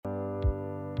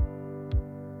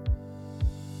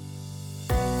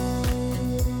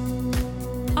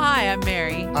am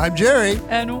Mary. I'm Jerry.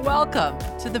 And welcome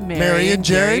to the Mary and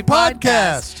Jerry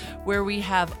podcast, where we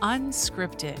have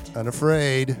unscripted,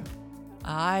 unafraid,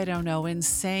 I don't know,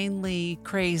 insanely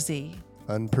crazy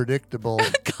unpredictable,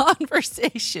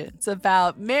 conversations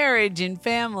about marriage and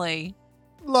family,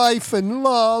 life and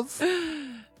love,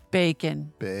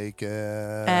 bacon,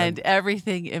 and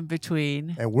everything in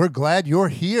between. And we're glad you're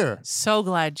here. So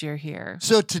glad you're here.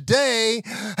 So today,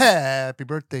 happy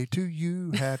birthday to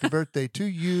you. Happy birthday to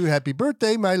you. Happy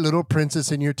birthday, my little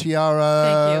princess in your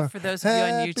tiara. Thank you for those of you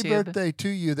on YouTube. Happy birthday to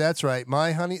you. That's right.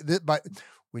 My honey,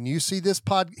 when you see this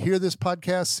hear this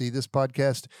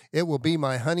podcast, it will be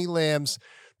my honey lamb's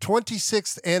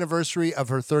 26th anniversary of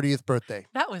her 30th birthday.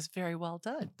 That was very well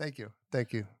done. Thank you.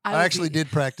 Thank you. I actually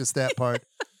did practice that part.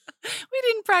 We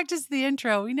didn't practice the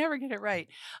intro. We never get it right.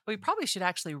 We probably should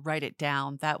actually write it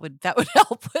down. That would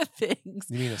help with things.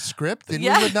 You mean a script? Then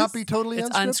yes. We would not be totally it's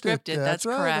unscripted. That's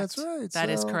right, correct. That's right. That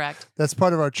is correct. That's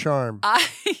part of our charm.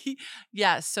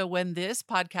 Yes. So when this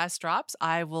podcast drops,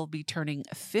 I will be turning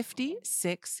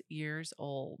 56 years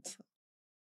old.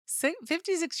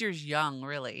 56 years young,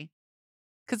 really.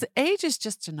 Because age is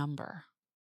just a number.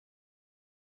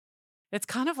 It's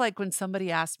kind of like when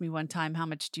somebody asked me one time, how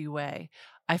much do you weigh?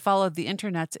 I followed the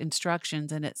internet's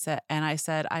instructions and I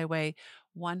said, I weigh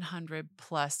 100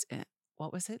 plus.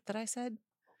 What was it that I said?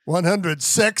 100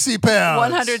 sexy pounds.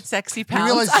 100 sexy pounds. You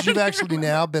realize you've actually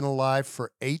now been alive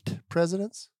for 8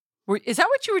 presidents? Is that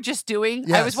what you were just doing?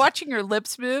 Yes. I was watching your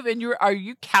lips move and are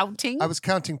you counting? I was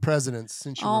counting presidents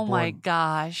since you were born. Oh my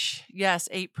gosh. Yes,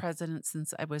 8 presidents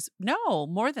since no,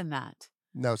 more than that.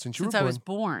 No, since you were born. Since I was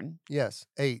born. Yes,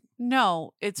 8.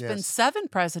 No, it's been 7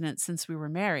 presidents since we were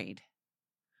married.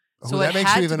 So that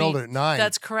makes you even older. 9.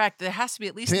 That's correct. There has to be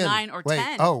at least 10. 9 or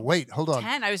 10. Oh, wait, hold on.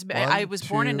 10. I was 1,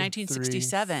 born in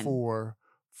 1967. 1967. 4,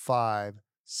 5,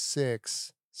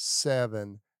 6,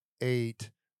 7, 8,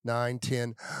 9,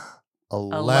 10,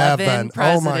 11.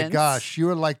 Oh my gosh, you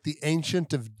are like the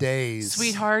ancient of days,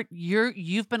 sweetheart.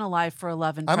 You've been alive for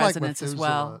 11 presidents as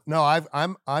well. No,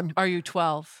 I'm. Are you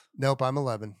 12? Nope, I'm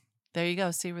 11. There you go.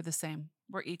 See, we're the same.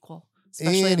 We're equal.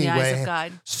 Especially in the eyes of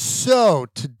God. So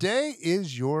today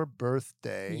is your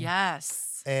birthday.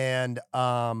 Yes. And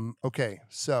okay,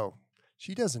 so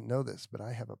she doesn't know this, but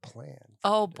I have a plan.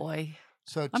 Oh boy.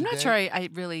 So I'm not sure I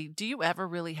really, do you ever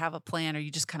really have a plan or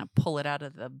you just kind of pull it out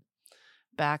of the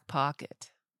back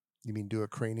pocket? You mean do a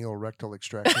cranial rectal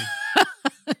extraction?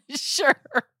 Sure.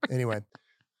 Anyway.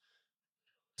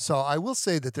 So I will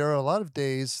say that there are a lot of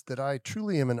days that I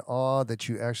truly am in awe that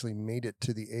you actually made it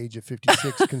to the age of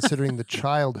 56, considering the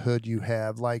childhood you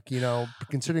have, like,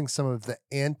 considering some of the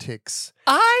antics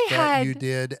you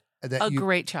did.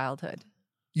 Great childhood.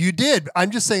 You did.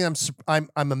 I'm just saying I'm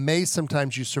amazed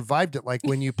sometimes you survived it, like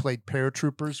when you played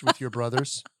paratroopers with your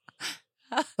brothers.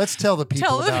 Let's tell the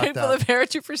people about that. The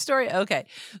paratrooper story. Okay.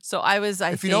 So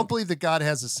if you don't believe that God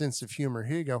has a sense of humor,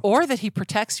 here you go. Or that he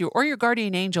protects you, or your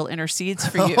guardian angel intercedes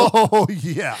for you. Oh,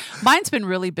 yeah. Mine's been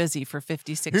really busy for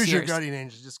 56 years. Here's your guardian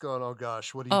angel just going, oh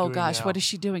gosh, what are you doing now? What is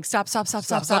she doing? Stop. Stop. No,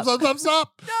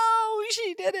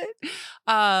 she did it.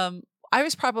 I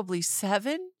was probably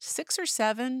 6 or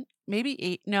 7, maybe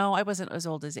 8. No, I wasn't as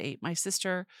old as 8. Was my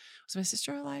sister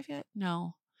alive yet?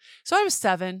 No. So I was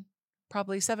 7.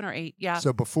 Probably 7 or 8, yeah.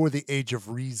 So before the age of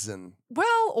reason.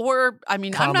 Well, I'm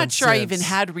not sure I even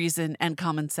had reason and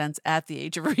common sense at the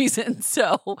age of reason.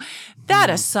 So that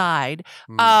aside,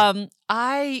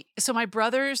 so my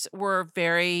brothers were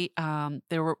very, I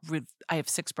have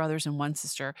 6 brothers and 1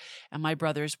 sister, and my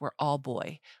brothers were all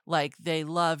boy. Like they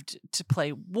loved to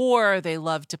play war. They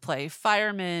loved to play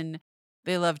fireman.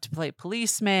 They loved to play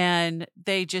policeman.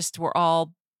 They just were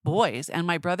all boys. And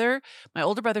my older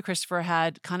brother Christopher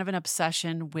had kind of an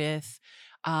obsession with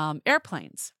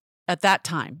airplanes at that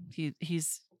time.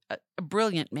 He's a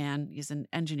brilliant man. He's an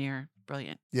engineer.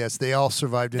 Brilliant. Yes, they all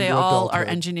survived into adulthood. They all adulthood.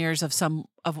 are engineers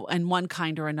in one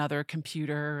kind or another: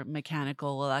 computer,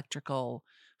 mechanical, electrical,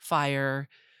 fire,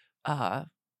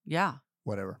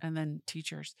 whatever. And then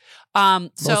teachers.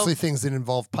 Mostly things that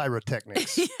involve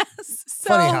pyrotechnics. Yes.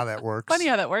 Funny how that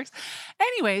works.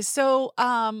 Anyway, so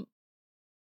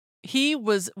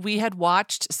we had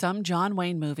watched some John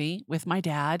Wayne movie with my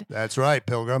dad. That's right,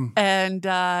 Pilgrim. And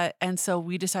so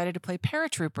we decided to play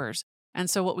paratroopers. And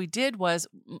so what we did was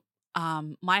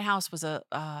my house was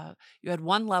you had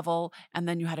one level and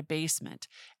then you had a basement.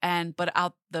 But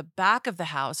out the back of the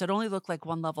house, it only looked like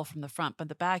one level from the front, but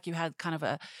the back you had kind of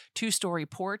a 2-story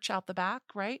porch out the back,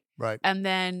 right? Right. And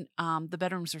then the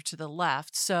bedrooms are to the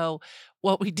left. So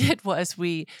what we did was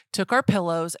we took our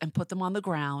pillows and put them on the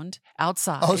ground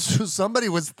outside. Oh, so somebody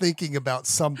was thinking about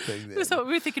something then. So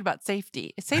we were thinking about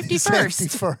safety. Safety first.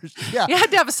 Safety first. Yeah. You had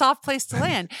to have a soft place to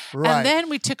land. Right. And then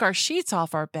we took our sheets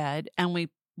off our bed and we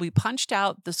punched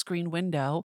out the screen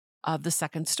window of the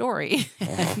second story.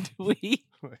 And Oh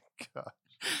my God.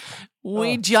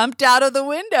 we jumped out of the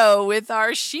window with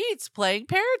our sheets playing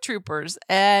paratroopers,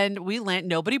 and we landed.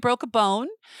 Nobody broke a bone.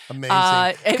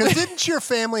 Amazing. Because didn't your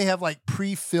family have like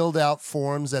pre-filled out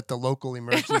forms at the local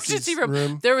emergency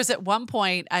room? There was at one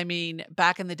point, I mean,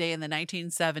 back in the day in the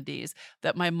 1970s,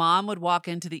 that my mom would walk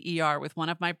into the ER with one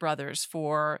of my brothers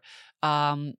for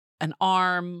an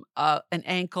arm, an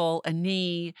ankle, a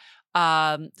knee.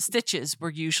 Stitches were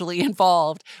usually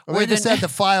involved. Well, they just had the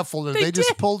file folder. They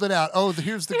just pulled it out. Oh,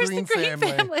 here's the Green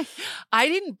family. I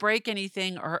didn't break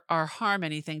anything or harm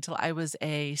anything till I was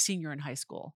a senior in high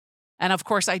school. And of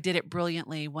course, I did it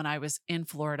brilliantly when I was in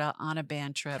Florida on a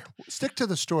band trip. Stick to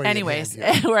the story. Anyways,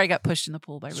 where I got pushed in the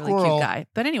pool by a really cute guy.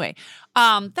 But anyway,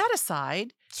 that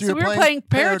aside, so we were playing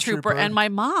Paratrooper, and my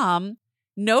mom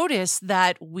noticed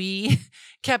that we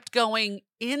kept going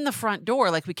in the front door.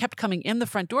 Like we kept coming in the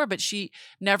front door, but she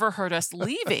never heard us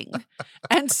leaving.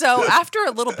 And so after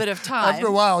a little bit of time, after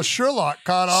a while, Sherlock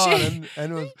caught on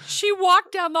and was... she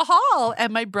walked down the hall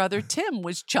and my brother Tim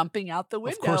was jumping out the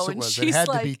window. Of course it was. It had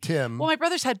to be Tim. Well, my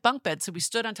brothers had bunk beds, so we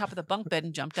stood on top of the bunk bed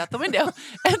and jumped out the window.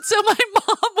 And so my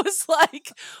mom was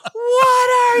like, "What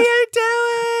are you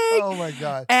doing?" Oh my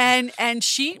God. And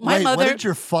my mother. What did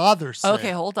your father say?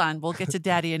 Okay, hold on. We'll get to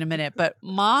Daddy in a minute. But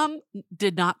Mom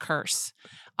did not curse.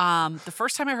 The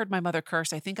first time I heard my mother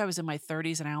curse, I think I was in my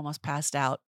 30s and I almost passed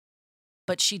out.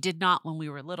 But she did not when we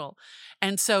were little.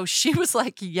 And so she was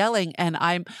like yelling. And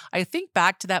I think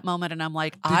back to that moment and I'm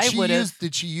like,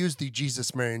 Did she use the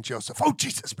Jesus, Mary, and Joseph? Oh,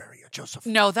 Jesus, Mary, and Joseph.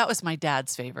 No, that was my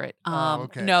dad's favorite.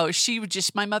 Okay. No, she would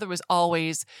my mother was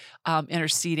always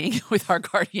interceding with our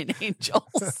guardian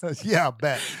angels. Yeah, I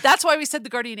bet. That's why we said the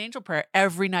guardian angel prayer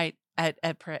every night at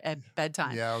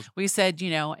bedtime. Yeah. We said,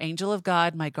 angel of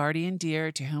God, my guardian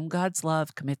dear, to whom God's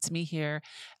love commits me here,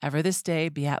 ever this day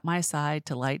be at my side,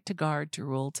 to light, to guard, to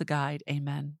rule, to guide.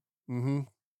 Amen. Mm-hmm.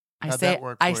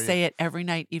 I say it every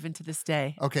night, even to this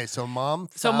day. Okay, so Mom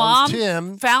found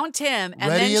Tim, and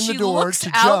ready then in the she door looks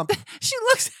to out. jump. She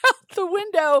looks out the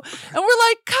window, and we're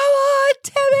like, "Come on,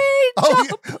 Timmy,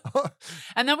 jump!" Oh, yeah.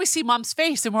 And then we see Mom's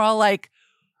face, and we're all like,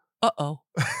 "Uh-oh."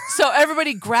 So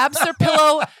everybody grabs their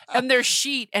pillow and their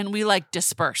sheet, and we like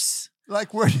disperse.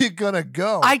 Like, where are you gonna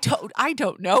go? I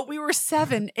don't know. We were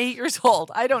 7, 8 years old.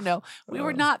 I don't know. We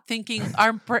were not thinking.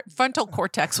 Our frontal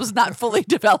cortex was not fully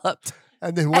developed.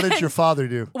 And then what did your father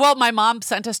do? Well, my mom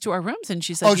sent us to our rooms, and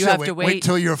she said, "You have to wait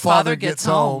till your father gets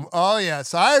home." Oh,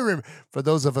 yes. I remember. For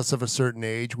those of us of a certain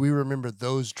age, we remember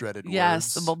those dreaded words.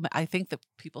 Yes. Well, I think that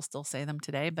people still say them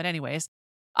today. But anyways,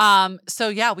 so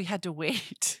yeah, we had to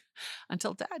wait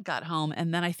until Dad got home.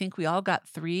 And then I think we all got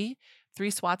three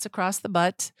swats across the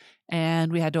butt,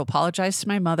 and we had to apologize to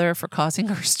my mother for causing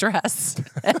her stress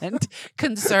and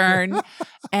concern.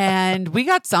 And we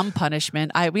got some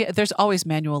punishment. There's always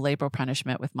manual labor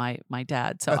punishment with my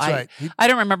dad. So That's right. I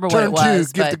don't remember what it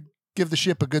was. Give the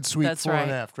ship a good sweep fore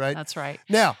and aft, right? That's right.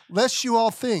 Now, lest you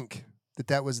all think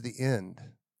that was the end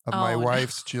of my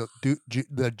wife's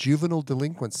the juvenile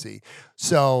delinquency.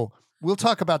 So we'll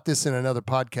talk about this in another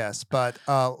podcast. But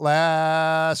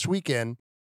last weekend,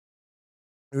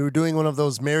 we were doing one of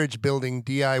those marriage building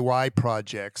DIY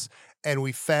projects, and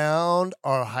we found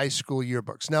our high school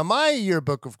yearbooks. Now, my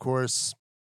yearbook, of course,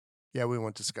 we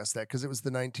won't discuss that because it was the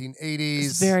 1980s.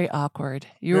 It's very awkward.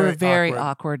 You were very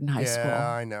awkward in high school. Yeah,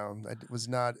 I know. I was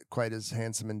not quite as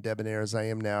handsome and debonair as I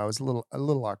am now. I was a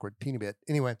little awkward, teeny bit.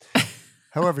 Anyway,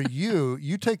 however,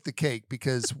 you take the cake,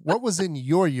 because what was in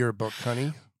your yearbook,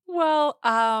 honey? Well,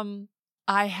 I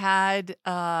had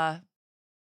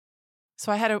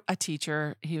So I had a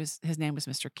teacher. His name was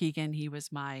Mr. Keegan. He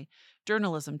was my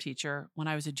journalism teacher when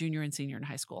I was a junior and senior in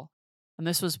high school. And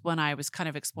this was when I was kind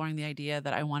of exploring the idea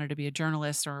that I wanted to be a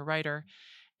journalist or a writer.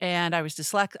 And I am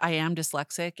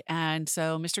dyslexic. And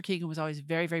so Mr. Keegan was always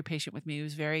very, very patient with me. He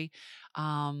was very,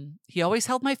 he always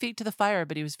held my feet to the fire,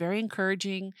 but he was very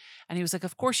encouraging. And he was like,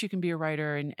 of course you can be a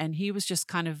writer. And he was just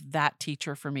kind of that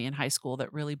teacher for me in high school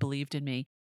that really believed in me.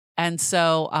 And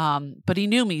so, but he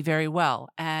knew me very well.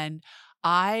 And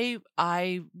I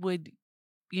would,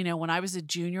 when I was a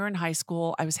junior in high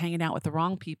school, I was hanging out with the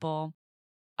wrong people.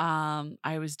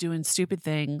 I was doing stupid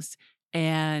things.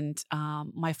 And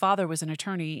my father was an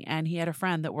attorney, and he had a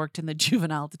friend that worked in the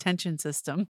juvenile detention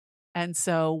system. And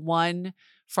so one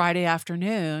Friday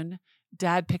afternoon,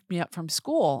 Dad picked me up from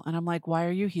school, and I'm like, "Why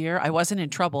are you here?" I wasn't in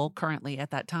trouble currently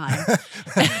at that time.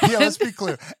 Yeah, let's be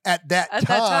clear. At that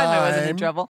time, I wasn't in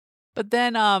trouble. But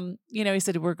then, he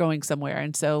said, "We're going somewhere."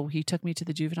 And so he took me to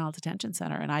the juvenile detention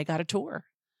center, and I got a tour.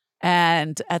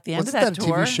 And at the end of that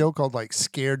tour, TV show called like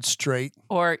Scared Straight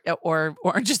or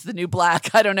Orange is the New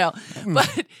Black? I don't know.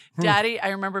 But Daddy, I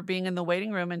remember being in the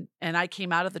waiting room, and I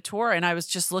came out of the tour, and I was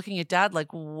just looking at Dad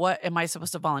like, "What, am I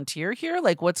supposed to volunteer here?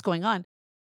 Like, what's going on?"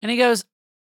 And he goes,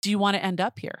 "Do you want to end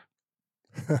up here?"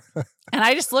 And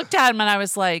I just looked at him, and I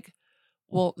was like,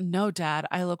 "Well, no, Dad,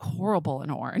 I look horrible in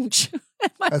orange."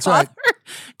 And my father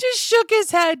just shook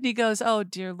his head, and he goes, "Oh,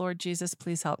 dear Lord Jesus,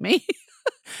 please help me."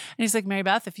 And he's like, "Mary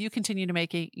Beth, if you continue to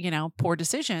make poor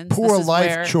decisions, poor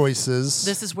life choices,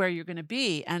 this is where you're going to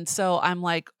be." And so I'm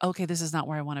like, okay, this is not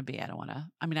where I want to be. I don't want to.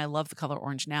 I mean, I love the color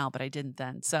orange now, but I didn't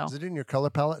then. So is it in your color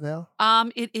palette now?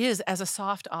 It is as a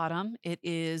soft autumn. It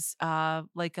is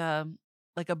like a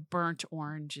burnt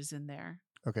orange is in there.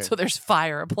 Okay. So there's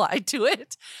fire applied to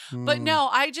it. But no,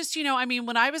 I just,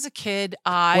 when I was a kid,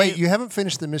 Wait, you haven't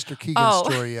finished the Mr. Keegan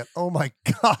story yet. Oh my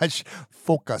gosh.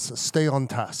 Focus. Stay on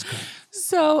task.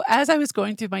 So as I was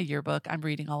going through my yearbook, I'm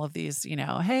reading all of these,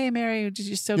 "Hey, Mary, it's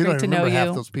just so great to know you."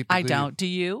 Half those people, I don't. Do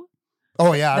you?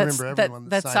 Oh, yeah. I remember everyone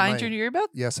that signed your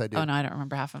yearbook? Yes, I do. Oh, no, I don't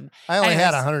remember half of them. I only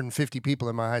had 150 people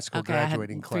in my high school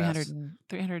graduating class.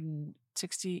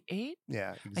 368?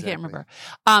 Yeah, exactly. I can't remember.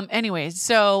 Anyways,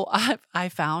 so I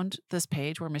found this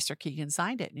page where Mr. Keegan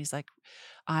signed it, and he's like,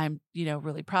 "I'm,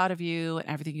 really proud of you and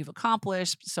everything you've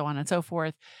accomplished, so on and so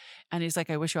forth." And he's like,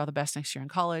 "I wish you all the best next year in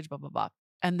college, blah, blah, blah."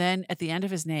 And then at the end of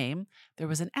his name, there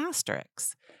was an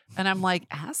asterisk. And I'm like,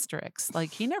 asterisk?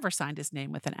 Like, he never signed his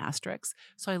name with an asterisk.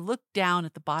 So I looked down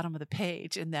at the bottom of the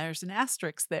page, and there's an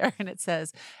asterisk there, and it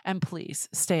says, "And please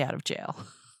stay out of jail."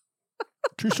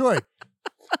 True story.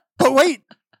 But wait,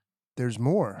 there's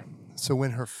more. So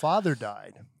when her father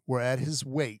died, we're at his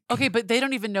wake. Okay, but they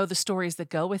don't even know the stories that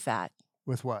go with that.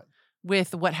 With what?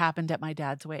 With what happened at my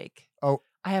dad's wake. Oh.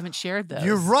 I haven't shared those.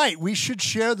 You're right. We should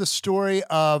share the story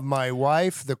of my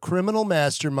wife, the criminal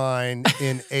mastermind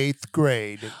in 8th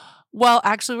grade. Well,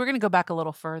 actually, we're going to go back a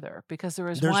little further because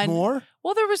there's one. There's more?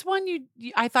 Well, there was one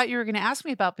I thought you were going to ask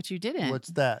me about, but you didn't. What's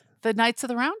that? The Knights of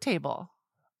the Round Table.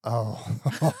 Oh,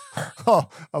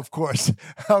 of course.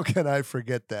 How can I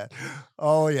forget that?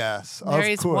 Oh, yes.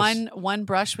 Mary's of course. one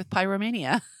brush with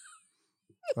pyromania.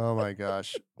 Oh, my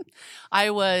gosh. I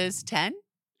was 10.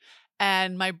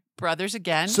 And my brothers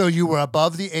again. So you were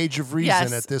above the age of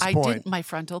reason at this point. My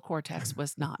frontal cortex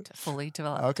was not fully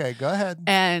developed. Okay, go ahead.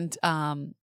 And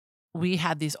we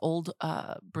had these old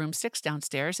broomsticks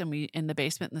downstairs, and we in the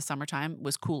basement in the summertime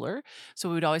was cooler, so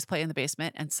we would always play in the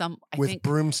basement. And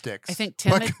broomsticks. I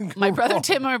think my brother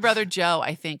Tim and my brother Joe,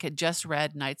 I think, had just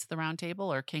read Knights of the Round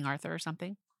Table or King Arthur or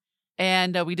something,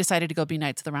 and we decided to go be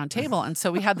Knights of the Round Table. And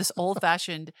so we had this old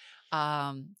fashioned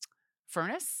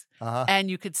furnace. And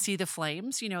you could see the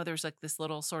flames. There's like this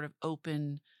little sort of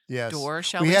open door,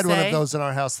 shall we say. We had one of those in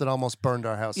our house that almost burned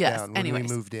our house down when we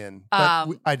moved in.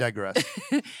 But I digress.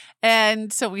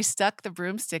 And so we stuck the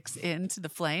broomsticks into the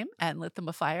flame and lit them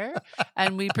afire.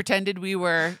 And we pretended we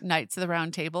were Knights of the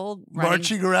Round Table.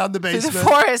 Marching around the basement. Through the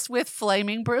forest with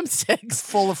flaming broomsticks.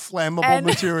 Full of flammable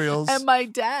materials. And my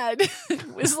dad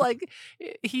was like,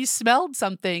 he smelled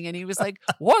something and he was like,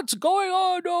 "What's going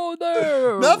on over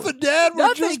there?" "Nothing, Dad.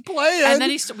 We're just playing." And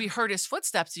then we heard his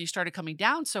footsteps and he started coming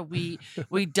down. So we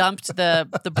dumped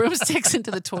the broomsticks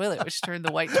into the toilet, which turned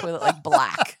the white toilet like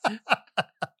black.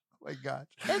 My God.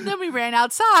 And then we ran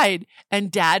outside,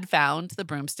 and Dad found the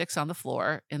broomsticks on the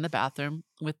floor in the bathroom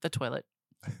with the toilet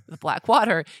with black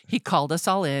water. He called us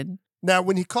all in. Now,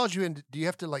 when he calls you in, do you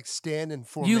have to like stand in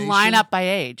formation? You line up by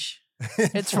age.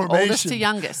 It's from oldest to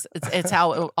youngest. It's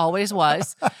how it always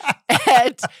was.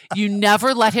 And you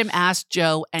never let him ask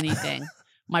Joe anything.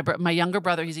 My younger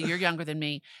brother, he's a year younger than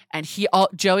me, and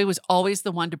Joey was always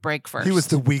the one to break first. He was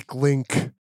the weak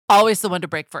link. Always the one to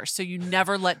break first. So you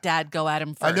never let Dad go at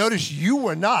him first. I noticed you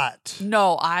were not.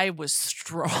 No, I was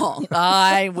strong.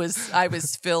 I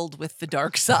was filled with the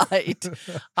dark side.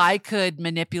 I could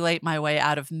manipulate my way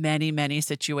out of many, many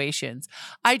situations.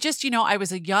 I just, I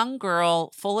was a young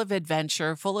girl, full of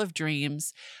adventure, full of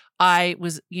dreams. I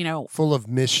was, full of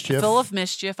mischief. Full of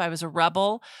mischief. I was a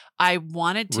rebel. I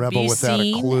wanted to Rebel be without a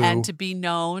seen clue. and to be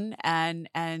known, and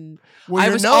well, I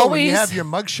you're was known. always. When you have your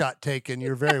mugshot taken,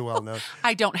 you're very well known.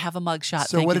 I don't have a mugshot.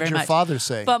 So thank what you did very your much. father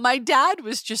say? But my dad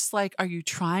was just like, "Are you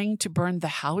trying to burn the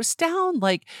house down?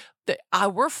 Like,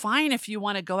 we're fine if you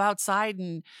want to go outside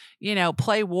and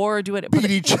play war, do it, Beat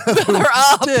each other with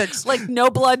up, sticks. like no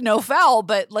blood, no foul.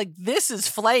 But like this is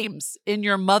flames in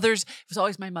your mother's. It was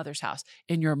always my mother's house,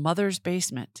 in your mother's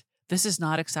basement. This is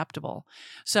not acceptable."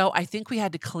 So I think we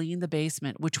had to clean the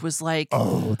basement, which was like,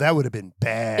 oh, that would have been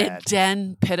bad. a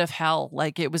den pit of hell.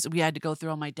 Like it was. We had to go through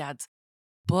all my dad's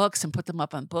books and put them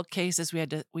up on bookcases. We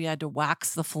had to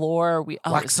wax the floor. Wax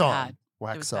it was on. bad.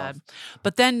 Wax It was off. bad.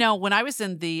 But then no, when I was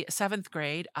in the 7th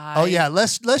grade,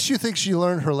 lest you think she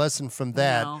learned her lesson from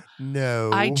that.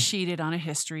 No. I cheated on a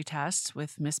history test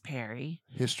with Miss Perry.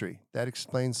 History. That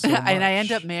explains so much. And I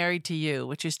end up married to you,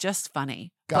 which is just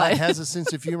funny. God has a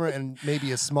sense of humor and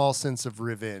maybe a small sense of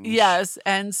revenge. Yes,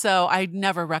 and so I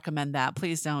never recommend that.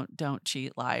 Please don't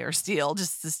cheat, lie, or steal.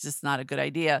 It's just not a good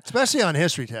idea. Especially on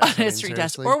history tests. On history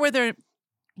tests, or where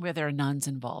there are nuns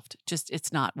involved. Just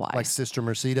it's not wise. Like Sister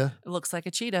Merceda. It looks like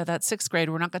a cheetah. That's 6th grade.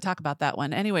 We're not going to talk about that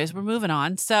one. Anyways, we're moving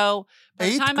on. So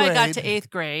by the time I got to 8th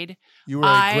grade, you were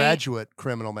a graduate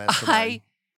criminal mastermind.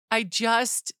 I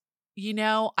just,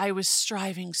 I was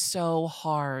striving so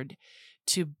hard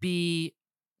to be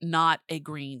not a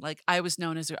green. Like I was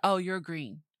known as, oh, you're a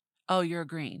green. Oh, you're a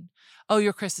green. Oh,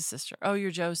 you're Chris's sister. Oh, you're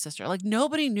Joe's sister. Like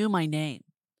nobody knew my name.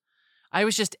 I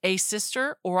was just a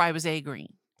sister, or I was a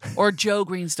green, or Joe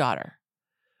Green's daughter,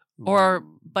 or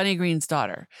Bunny Green's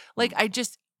daughter. Like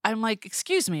I'm like,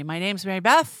 excuse me, my name's Mary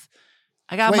Beth.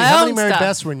 I got my own stuff. How many Mary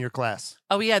Beths were in your class?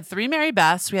 Oh, we had 3 Mary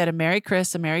Beths. We had a Mary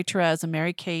Chris, a Mary Therese, a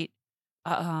Mary Kate,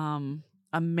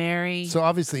 a Mary. So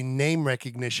obviously name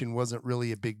recognition wasn't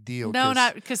really a big deal. No,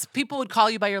 not because people would call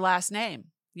you by your last name,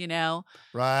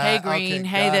 Right. Hey, Green. Okay,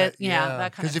 hey, that. Yeah, that kind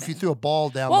of thing. Because if you threw a ball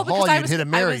down the hall, you'd hit a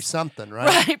Mary something,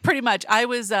 right? Right, pretty much. I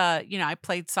was, I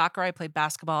played soccer. I played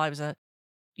basketball. I was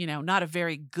not a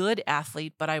very good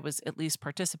athlete, but I was at least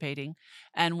participating.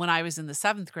 And when I was in the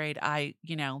 7th grade,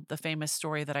 the famous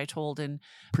story that I told in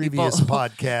previous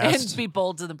podcast, and Be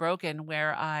Bold to the Broken,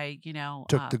 where I,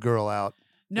 took the girl out.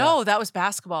 No, that was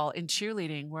basketball. In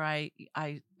cheerleading, where I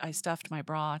stuffed my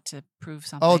bra to prove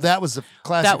something. Oh, that was a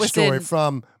classic story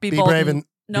from Be Brave and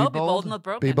Be Bold and the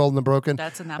Broken. Be Bold and the Broken.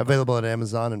 That's in that available at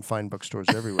Amazon and fine bookstores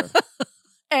everywhere.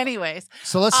 Anyways,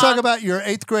 so let's talk about your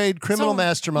 8th grade criminal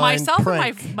mastermind. Myself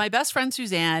prank. and my best friend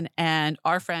Suzanne and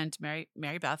our friend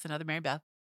Mary Beth, another Mary Beth.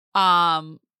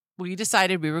 We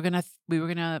decided we were gonna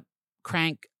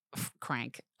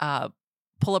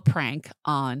pull a prank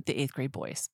on the 8th grade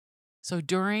boys. So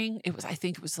I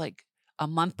think it was like a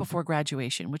month before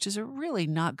graduation, which is really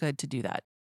not good to do that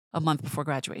a month before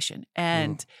graduation.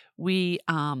 And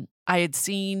I had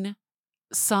seen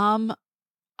some,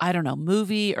 I don't know,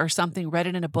 movie or something, read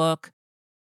it in a book.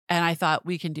 And I thought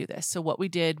we can do this. So what we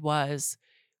did was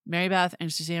Mary Beth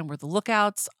and Suzanne were the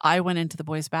lookouts. I went into the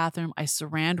boys' bathroom. I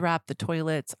saran wrapped the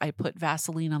toilets. I put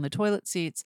Vaseline on the toilet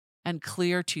seats and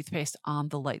clear toothpaste on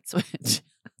the light switch.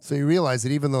 So you realize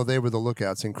that even though they were the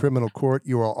lookouts in criminal court,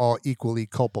 you are all equally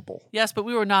culpable. Yes, but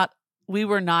we were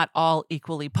not all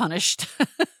equally punished.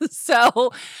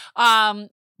 So,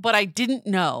 what I didn't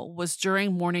know was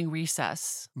during morning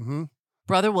recess,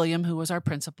 Brother William, who was our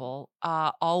principal,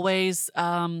 always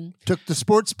took the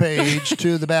sports page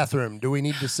to the bathroom. Do we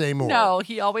need to say more? No,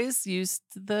 he always used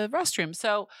the restroom.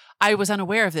 So I was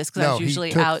unaware of this because I was usually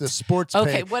he took out. The sports page.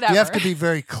 Okay, whatever. You have to be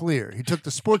very clear. He took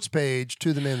the sports page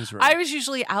to the men's room. I was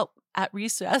usually out at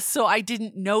recess, so I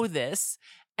didn't know this.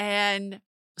 And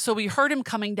so we heard him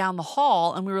coming down the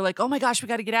hall, and we were like, oh my gosh, we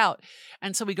got to get out.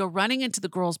 And so we go running into the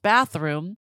girls'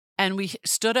 bathroom. And we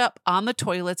stood up on the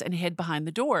toilets and hid behind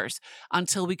the doors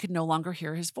until we could no longer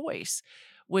hear his voice,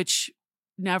 which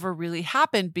never really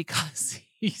happened because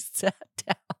he sat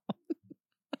down.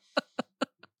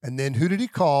 And then who did he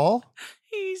call?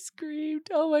 He screamed.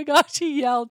 Oh my gosh, he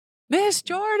yelled, Miss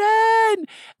Jordan.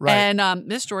 Right. And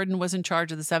Miss Jordan was in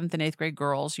charge of the 7th and 8th grade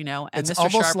girls, and it's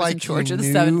Mr. Sharp was in charge of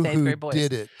the 7th and 8th grade boys.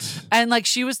 Did it. And like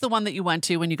she was the one that you went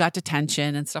to when you got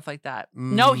detention and stuff like that.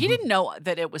 No, he didn't know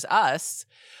that it was us.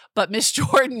 But Miss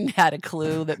Jordan had a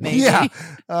clue that maybe. Yeah,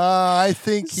 I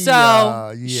think he.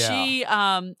 So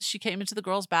yeah. she came into the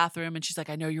girls' bathroom and she's like,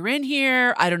 "I know you're in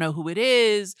here. I don't know who it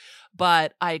is,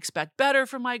 but I expect better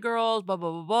from my girls." Blah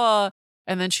blah blah blah.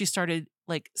 And then she started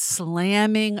like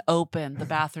slamming open the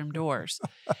bathroom doors,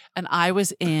 and I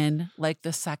was in like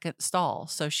the second stall,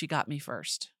 so she got me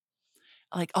first.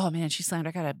 Like, oh man, she slammed.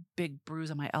 I got a big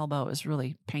bruise on my elbow. It was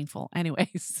really painful.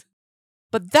 Anyways.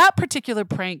 But that particular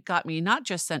prank got me not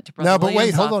just sent to Brother Williams'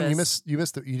 wait, hold office. on. You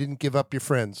missed it. You didn't give up your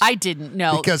friends. I didn't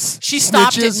know. Because she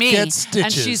stopped at me get stitches.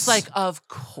 and she's like, of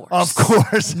course. Of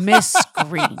course. Miss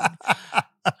Green,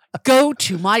 go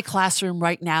to my classroom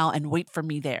right now and wait for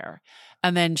me there.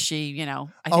 And then she, I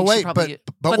think she probably...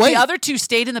 But wait. The other two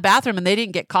stayed in the bathroom and they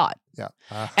didn't get caught. Yeah.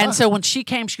 Uh-huh. And so when she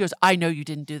came, she goes, I know you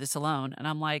didn't do this alone. And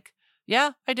I'm like,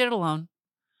 yeah, I did it alone.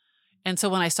 And so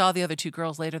when I saw the other two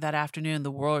girls later that afternoon,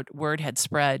 the word had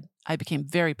spread. I became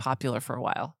very popular for a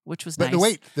while, which was nice. But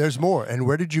wait, there's more. And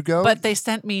where did you go? But they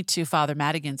sent me to Father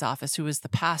Madigan's office, who was the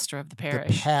pastor of the parish.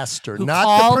 The pastor,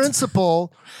 not the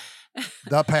principal.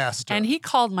 The pastor. And he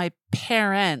called my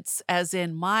parents, as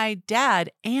in my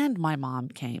dad and my mom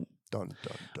came. Dun,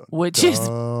 dun, dun, which is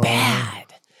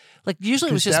bad. Like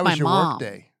usually it was just that was my your mom. Work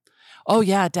day. Oh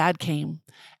yeah, Dad came.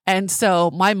 And so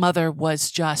my mother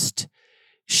was just,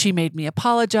 she made me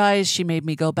apologize. She made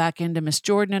me go back into Miss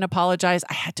Jordan and apologize.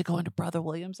 I had to go into Brother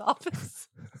Williams' office.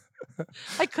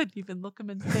 I couldn't even look him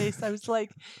in the face. I was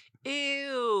like,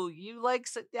 ew, you like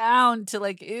sit down to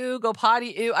like, ew, go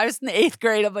potty, ew. I was in the 8th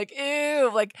grade. I'm like,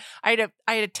 ew. Like I had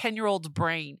a 10-year-old's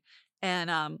brain. And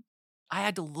I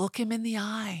had to look him in the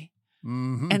eye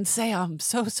and say, I'm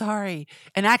so sorry.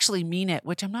 And actually mean it,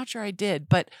 which I'm not sure I did,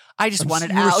 but I just wanted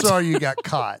out. You were sorry you got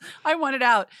caught. I wanted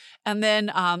out. And then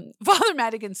Father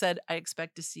Madigan said, I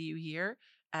expect to see you here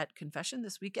at confession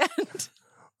this weekend.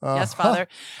 Yes, Father.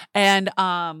 And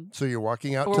so you're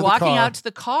walking out to the we're car. walking out to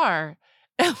the car.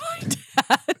 And my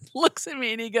dad looks at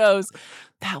me and he goes,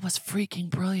 that was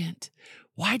freaking brilliant.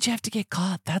 Why'd you have to get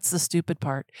caught? That's the stupid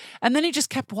part. And then he just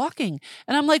kept walking.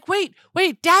 And I'm like, wait,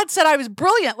 Dad said I was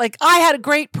brilliant. Like I had a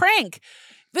great prank.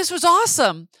 This was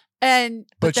awesome.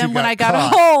 But then when I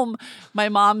got home, my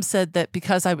mom said that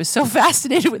because I was so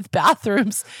fascinated with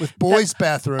bathrooms. With boys'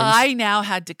 bathrooms. I now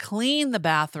had to clean the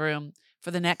bathroom for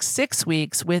the next 6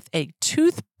 weeks with a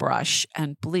toothbrush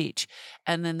and bleach.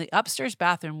 And then the upstairs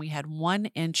bathroom, we had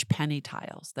 1-inch penny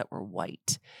tiles that were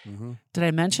white. Mm-hmm. Did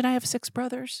I mention I have 6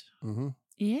 brothers? Mm-hmm.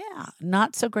 Yeah,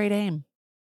 not so great aim.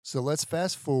 So let's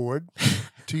fast forward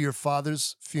to your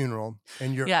father's funeral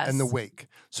and and the wake.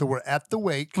 So we're at the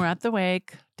wake. We're at the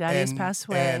wake. Daddy's passed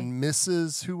away. And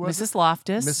Mrs. Who was Mrs.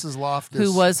 Loftus. Mrs. Loftus.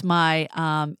 Who was my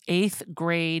 8th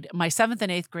grade, my 7th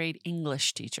and 8th grade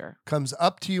English teacher. Comes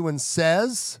up to you and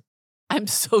says, I'm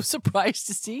so surprised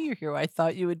to see you here. I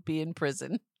thought you would be in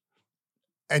prison.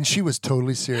 And she was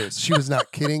totally serious. She was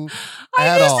not kidding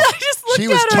at all. I just looked she at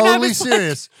was her totally and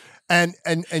serious. And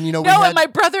you know, and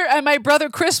my brother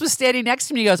Chris was standing next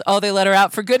to me. He goes, "Oh, they let her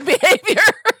out for good behavior."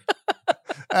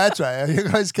 That's right. You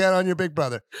guys count on your big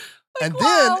brother. Like,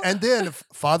 and then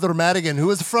Father Madigan, who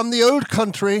is from the old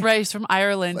country, right? He's from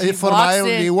Ireland.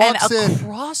 He walks in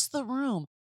across the room.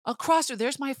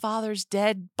 There's my father's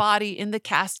dead body in the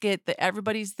casket. That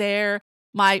everybody's there.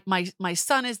 My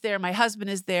son is there. My husband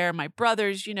is there. My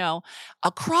brothers,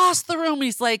 across the room.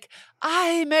 He's like,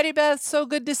 "Hi, Mary Beth. So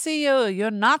good to see you.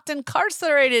 You're not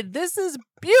incarcerated. This is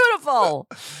beautiful."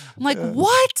 I'm like,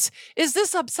 what is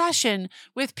this obsession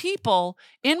with people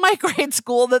in my grade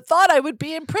school that thought I would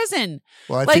be in prison?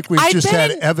 Well, I think we've just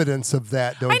had evidence of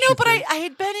that, don't you? I know, but I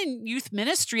had been in youth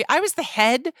ministry. I was the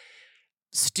head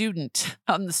student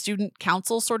on the student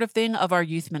council sort of thing of our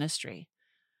youth ministry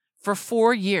for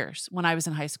 4 years when I was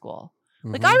in high school.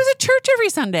 Mm-hmm. Like I was at church every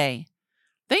Sunday.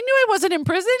 They knew I wasn't in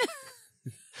prison.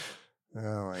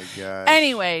 Oh my God.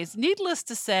 Anyways, needless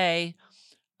to say,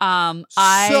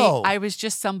 I was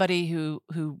just somebody who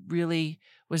really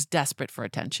was desperate for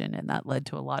attention, and that led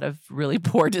to a lot of really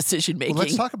poor decision making. Well,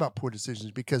 let's talk about poor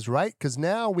decisions because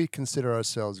now we consider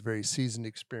ourselves very seasoned,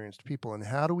 experienced people. And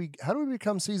how do we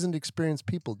become seasoned, experienced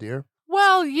people, dear?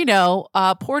 Well,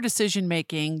 poor decision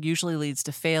making usually leads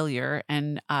to failure,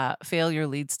 and failure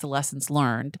leads to lessons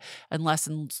learned, and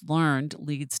lessons learned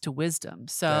leads to wisdom.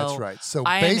 So that's right. So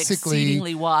I basically,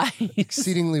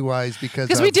 exceedingly wise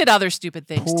because we did other stupid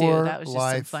things too. That was just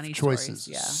life some funny choices. Stories.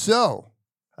 Yeah. So,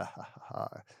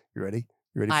 you ready?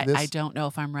 You ready for this? I don't know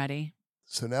if I'm ready.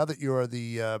 So now that you are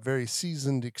the very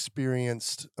seasoned,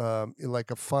 experienced,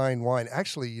 like a fine wine,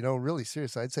 actually, really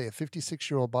serious, I'd say a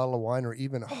 56-year-old bottle of wine or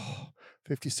even a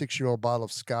 56-year-old bottle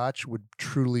of scotch would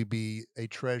truly be a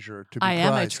treasure to be prized. I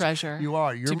am a treasure. You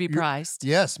are. To be prized.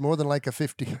 Yes, more than like a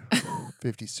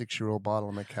 56-year-old bottle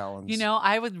of Macallan's.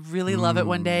 I would really love it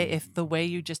one day if the way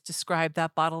you just described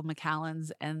that bottle of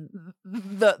Macallan's and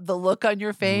the look on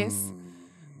your face,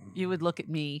 you would look at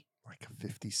me. Like a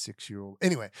 56-year-old.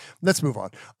 Anyway, let's move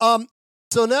on.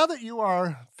 So now that you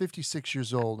are 56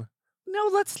 years old. No,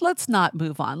 let's not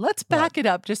move on. Let's back it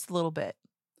up just a little bit.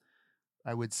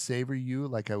 I would savor you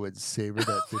like I would savor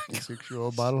that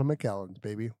 56-year-old bottle of Macallan's,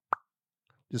 baby.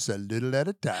 Just a little at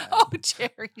a time. Oh,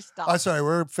 Jerry, stop. Oh, sorry,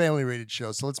 we're a family-rated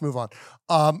show, so let's move on.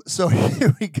 So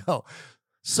here we go.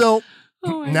 So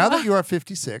now that you are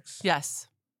 56, yes,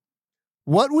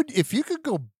 what would, if you could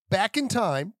go back in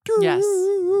time, yes,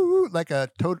 like a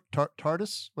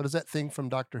TARDIS? What is that thing from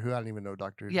Doctor Who? I don't even know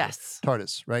Doctor Who. yes.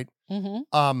 TARDIS, right?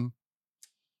 Mm-hmm.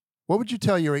 What would you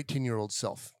tell your 18-year-old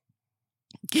self?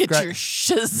 Get your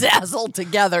shazazzle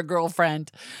together,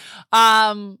 girlfriend.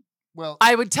 Well,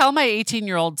 I would tell my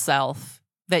 18-year-old self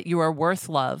that you are worth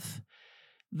love,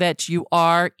 that you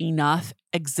are enough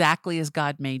exactly as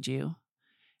God made you,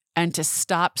 and to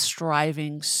stop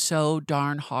striving so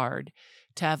darn hard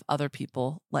to have other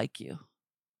people like you.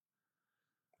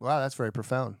 Wow, that's very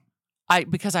profound.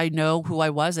 Because I know who I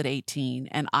was at 18,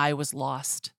 and I was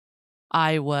lost.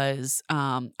 I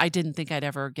didn't think I'd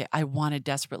ever I wanted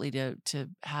desperately to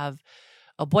have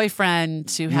a boyfriend,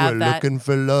 to have that. Looking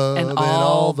for love in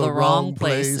all the wrong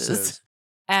places.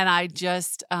 And I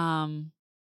just,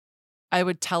 I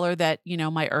would tell her that,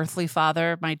 my earthly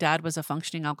father, my dad was a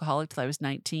functioning alcoholic till I was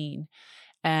 19.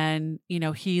 And,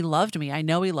 he loved me. I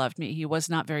know he loved me. He was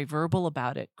not very verbal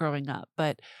about it growing up,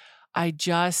 but I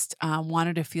just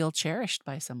wanted to feel cherished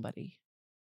by somebody.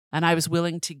 And I was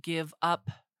willing to give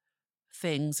up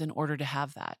things in order to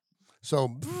have that. So,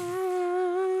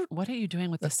 what are you doing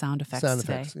with the sound effects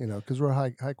today? Because we're a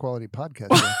high quality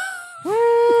podcast.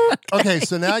 Okay,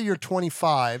 so now you're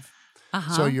 25.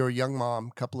 So you're a young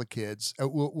mom, couple of kids.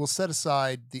 We'll set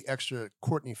aside the extra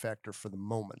Courtney factor for the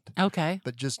moment. Okay.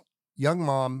 But just young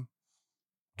mom,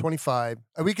 25.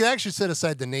 We could actually set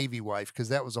aside the Navy wife because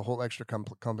that was a whole extra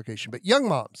complication. But young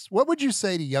moms, what would you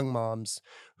say to young moms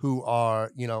who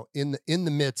are, in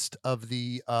the midst of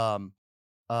the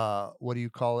what do you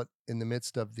call it? In the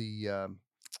midst of the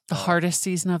hardest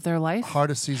season of their life?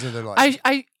 Hardest season of their life.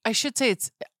 I should say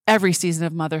it's every season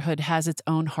of motherhood has its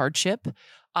own hardship.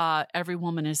 Every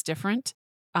woman is different.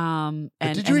 And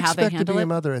did you how they expect to be handle a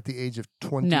mother at the age of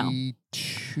 22?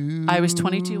 No. I was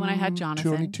 22 when I had Jonathan.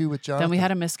 22 with Jonathan. Then we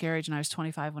had a miscarriage, and I was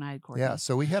 25 when I had Courtney. Yeah,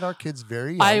 so we had our kids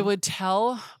very young. I would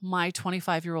tell my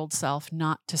 25-year-old self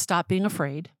not to stop being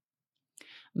afraid,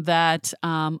 that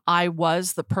I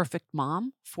was the perfect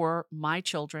mom for my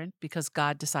children because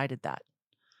God decided that,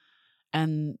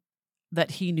 and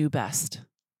that He knew best.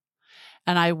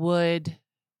 And I would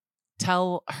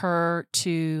tell her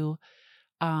to,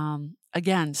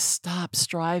 again, stop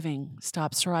striving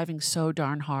so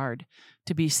darn hard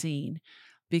to be seen,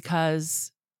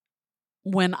 because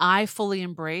when I fully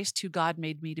embraced who God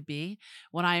made me to be,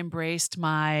 when I embraced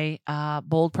my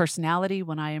bold personality,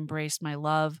 when I embraced my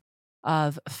love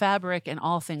of fabric and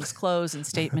all things clothes and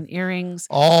statement earrings.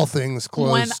 All things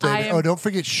clothes. Don't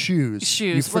forget shoes.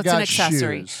 Shoes. You forgot an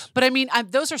accessory. Shoes. But I mean,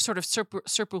 those are sort of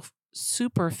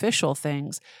superficial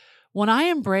things. When I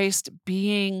embraced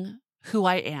being who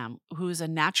I am, who is a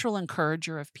natural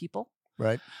encourager of people,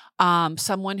 right?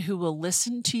 Someone who will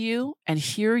listen to you and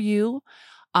hear you.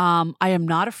 I am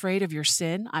not afraid of your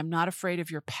sin. I'm not afraid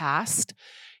of your past.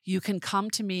 You can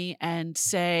come to me and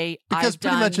say, because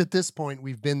pretty much at this point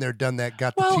we've been there, done that,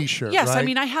 got the T-shirt. Yes, right? I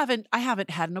mean, I haven't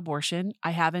had an abortion. I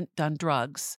haven't done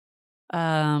drugs.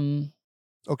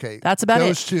 Okay, that's about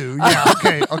those two. Yeah.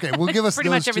 Okay. We'll give us pretty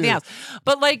much everything else.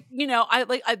 But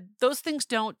those things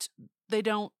don't.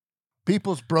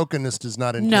 People's brokenness does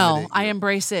not intimidate No, you. I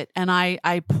embrace it, and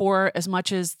I pour as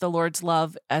much as the Lord's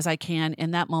love as I can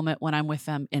in that moment when I'm with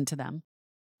them into them.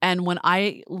 And when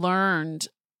I learned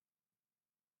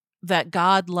that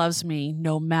God loves me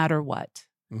no matter what,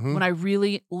 when I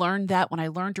really learned that, when I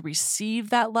learned to receive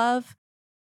that love,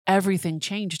 everything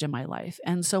changed in my life.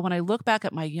 And so when I look back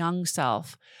at my young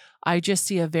self, I just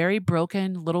see a very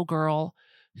broken little girl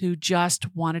who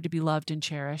just wanted to be loved and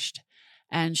cherished.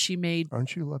 And she made...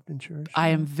 Aren't you loved and cherished? I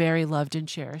am very loved and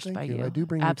cherished Thank by you. you. I do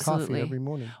bring Absolutely. you coffee every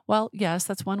morning. Well, yes,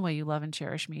 that's one way you love and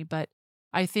cherish me. But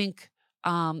I think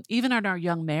even in our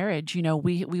young marriage,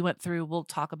 we went through, we'll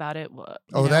talk about it.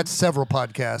 That's several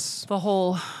podcasts. The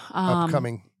whole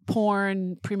upcoming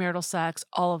porn, premarital sex,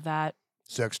 all of that.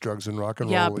 Sex, drugs, and rock and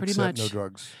roll. Yeah, pretty much. No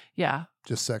drugs. Yeah.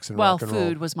 Just sex and rock and roll. Well,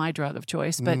 food was my drug of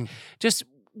choice. But just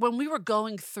when we were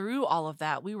going through all of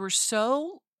that,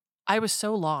 I was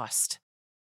so lost.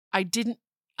 I didn't...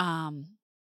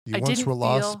 You once were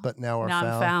lost, but now are found.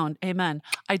 Now I'm found. Amen.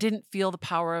 I didn't feel the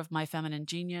power of my feminine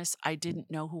genius. I didn't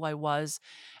know who I was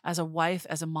as a wife,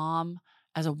 as a mom,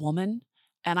 as a woman.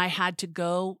 And I had to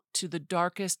go to the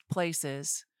darkest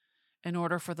places in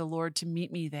order for the Lord to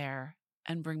meet me there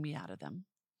and bring me out of them.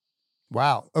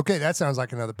 Wow. Okay, that sounds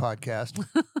like another podcast.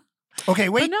 Okay,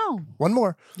 wait. But no. One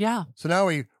more. Yeah. So now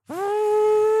we...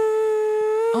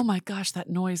 Oh my gosh, that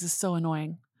noise is so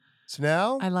annoying. So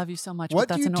now, I love you so much. What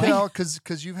but do that's you annoying. tell?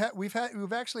 Because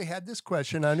we've actually had this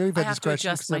question. I know you've I had have this question.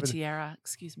 to adjust my tiara.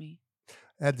 Excuse me.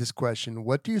 Had this question.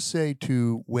 What do you say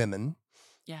to women?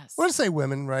 Yes. I want to say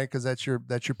women, right? Because that's your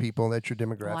people, that's your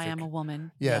demographic. Well, I am a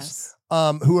woman. Yes.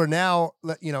 Who are now,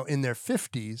 in their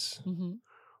 50s. Mm-hmm.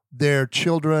 Their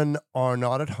children are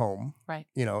not at home. Right.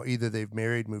 Either they've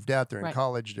married, moved out, they're in Right.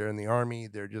 college, they're in the Army,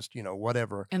 they're just,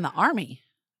 whatever. In the Army.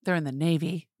 They're in the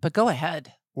Navy. But go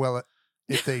ahead. Well,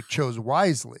 if they chose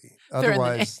wisely.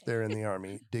 Otherwise, they're in the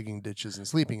Army digging ditches and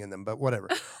sleeping in them, but whatever.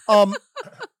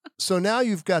 So now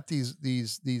you've got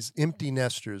these empty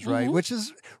nesters, right? Mm-hmm. Which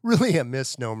is really a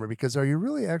misnomer, because are you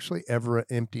really actually ever an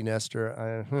empty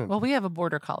nester? Well, we have a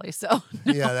border collie, so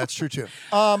no. Yeah, that's true too.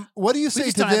 What do you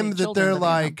say to them that they're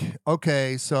like,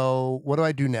 okay, so what do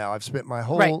I do now? I've spent my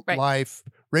whole life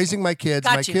raising my kids.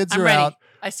 My kids are out.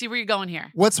 I see where you're going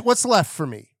here. What's left for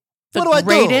me? The what do I do?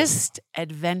 greatest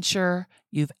adventure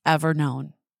you've ever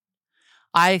known.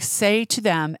 I say to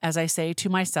them, as I say to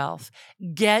myself,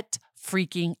 get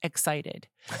freaking excited,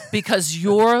 because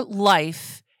your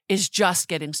life is just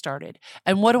getting started.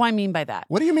 And what do I mean by that?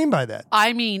 What do you mean by that?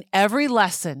 I mean every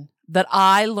lesson that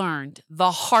I learned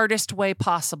the hardest way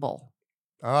possible.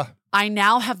 I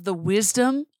now have the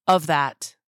wisdom of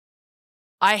that.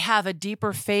 I have a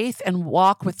deeper faith and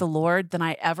walk with the Lord than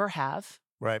I ever have.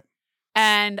 Right.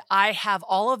 And I have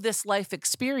all of this life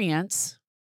experience.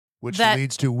 Which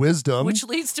leads to wisdom. Which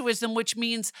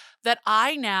means that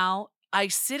I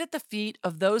sit at the feet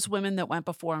of those women that went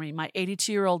before me. My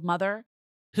 82-year-old mother,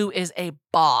 who is a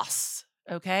boss,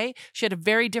 okay? She had a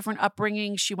very different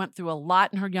upbringing. She went through a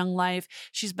lot in her young life.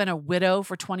 She's been a widow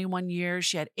for 21 years.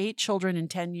 She had 8 children in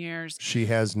 10 years. She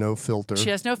has no filter.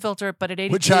 But at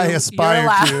 82, which I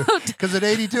aspire to. Because at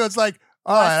 82, it's like,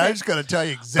 all right, I'm just going to tell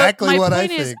you exactly what I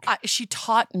think. She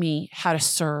taught me how to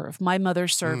serve. My mother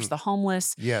serves the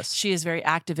homeless. Yes. She is very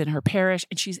active in her parish,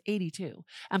 and she's 82.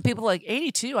 And people are like,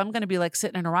 82? I'm going to be like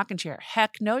sitting in a rocking chair.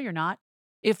 Heck no, you're not.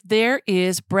 If there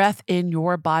is breath in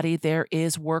your body, there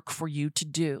is work for you to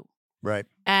do. Right.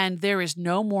 And there is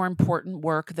no more important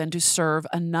work than to serve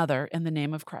another in the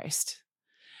name of Christ.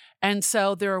 And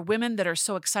so there are women that are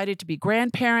so excited to be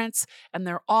grandparents, and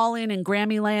they're all in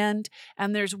Grammy land.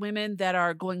 And there's women that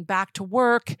are going back to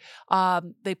work.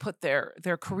 They put their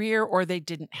career, or they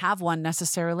didn't have one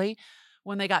necessarily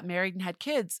when they got married and had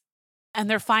kids. And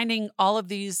they're finding all of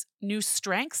these new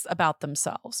strengths about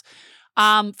themselves.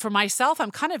 For myself,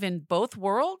 I'm kind of in both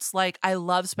worlds. Like, I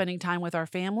love spending time with our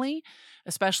family,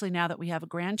 especially now that we have a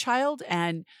grandchild.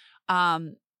 And,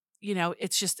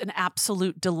 it's just an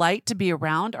absolute delight to be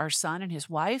around our son and his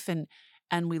wife, and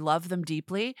we love them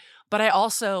deeply. But I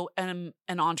also am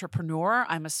an entrepreneur.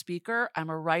 I'm a speaker.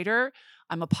 I'm a writer.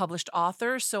 I'm a published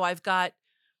author. So I've got,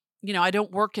 I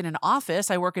don't work in an office.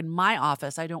 I work in my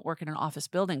office. I don't work in an office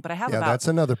building, but I have that's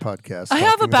another podcast. I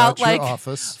have about like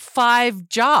office. 5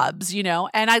 jobs,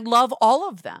 and I love all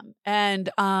of them.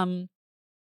 And I've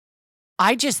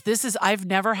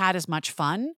never had as much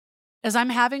fun as I'm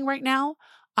having right now.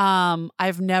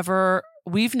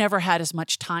 We've never had as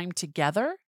much time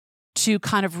together to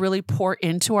kind of really pour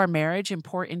into our marriage and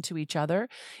pour into each other,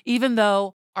 even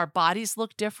though our bodies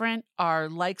look different. Our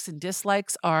likes and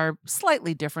dislikes are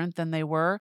slightly different than they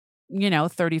were,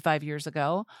 35 years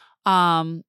ago.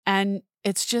 And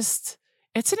it's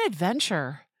an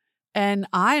adventure, and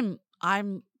I'm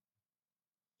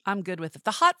good with it.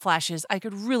 The hot flashes, I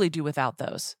could really do without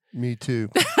those. Me too.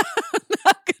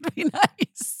 That could be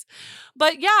nice.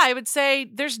 But yeah, I would say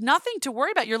there's nothing to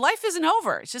worry about. Your life isn't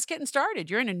over. It's just getting started.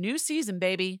 You're in a new season,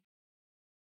 baby.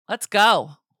 Let's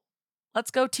go. Let's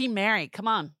go, Team Mary. Come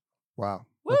on. Wow.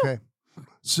 Woo. Okay.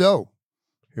 So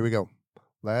here we go.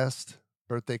 Last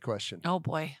birthday question. Oh,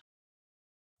 boy.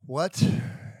 What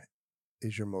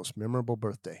is your most memorable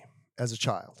birthday as a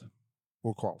child?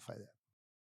 We'll qualify that.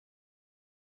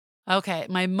 Okay,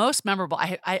 my most memorable.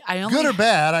 I only good or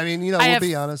bad. I mean, we'll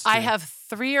be honest. I have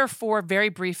 3 or 4 very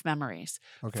brief memories.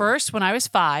 Okay. First, when I was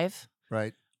 5,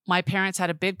 right, my parents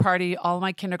had a big party. All of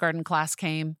my kindergarten class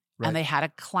came, and they had a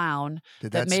clown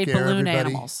that made balloon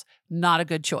animals. Not a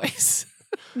good choice.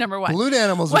 Number 1. Balloon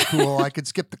animals are cool. I could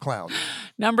skip the clown.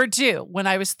 Number 2, when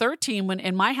I was 13, when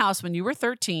in my house, when you were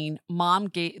 13,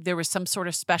 there was some sort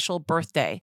of special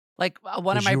birthday. Like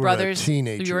one of my brothers,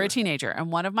 you were a teenager,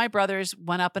 and one of my brothers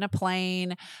went up in a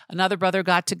plane. Another brother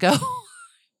got to go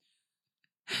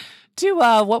to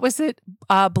what was it?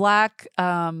 Black.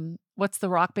 What's the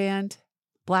rock band?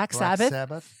 Black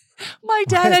Sabbath. My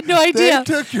dad had no idea.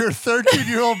 They took your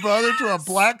 13-year-old brother to a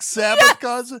Black Sabbath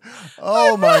concert?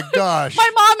 Oh, my gosh.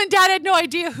 My mom and dad had no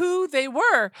idea who they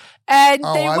were. And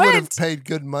they I went. would have paid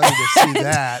good money to see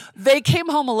that. They came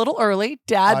home a little early.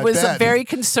 Dad was very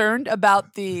concerned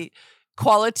about the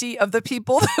quality of the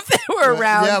people that they were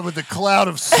around. Yeah, with the cloud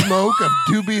of smoke of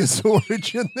dubious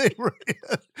origin they were in.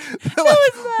 Like,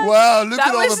 wow, look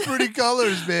at all the pretty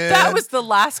colors, man. That was the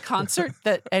last concert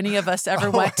that any of us ever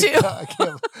went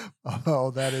to.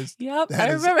 That is. Yep, that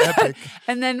I is remember epic. that.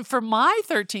 And then for my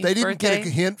 13th they didn't birthday, get a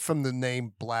hint from the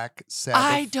name Black Sabbath.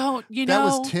 I don't, That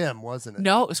was Tim, wasn't it?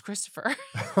 No, it was Christopher.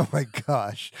 Oh my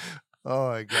gosh.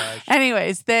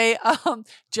 Anyways,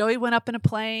 Joey went up in a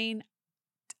plane.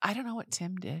 I don't know what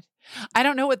Tim did. I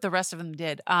don't know what the rest of them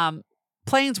did.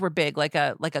 Planes were big, like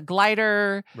a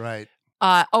glider. Right.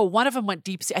 One of them went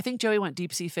deep sea. I think Joey went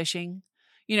deep sea fishing.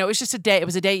 It was just a day. It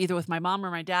was a day either with my mom or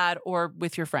my dad or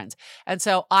with your friends. And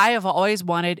so I have always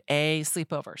wanted a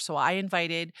sleepover. So I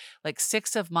invited like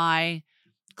 6 of my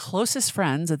closest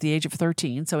friends at the age of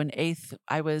 13. So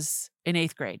I was in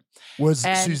 8th grade. Was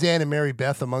Suzanne and Mary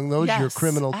Beth among those, your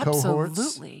criminal cohorts?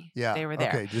 Absolutely. Yeah. They were there.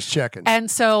 Okay, just checking. And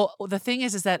so the thing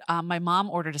is that my mom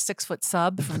ordered a 6-foot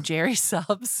sub from Jerry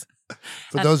Subs.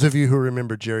 For those of you who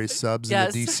remember Jerry's Subs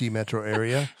Yes. in the D.C. metro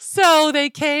area. So they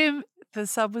came, the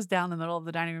sub was down the middle of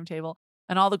the dining room table,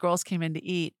 and all the girls came in to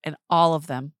eat, and all of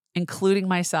them, including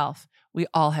myself, we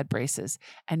all had braces,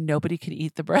 and nobody could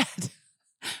eat the bread.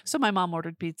 So my mom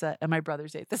ordered pizza, and my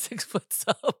brothers ate the 6-foot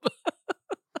sub.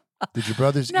 Did your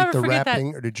brothers Never eat the forget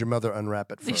wrapping, or did your mother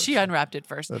unwrap it first? She unwrapped it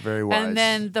first. Very wise. And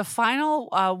then the final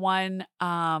one,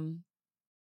 I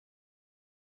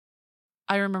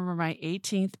remember my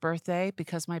 18th birthday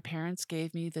because my parents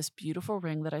gave me this beautiful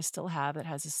ring that I still have. It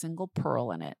has a single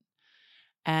pearl in it.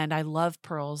 And I love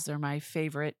pearls. They're my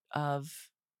favorite of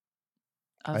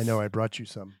I know I brought you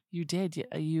some. You did.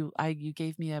 You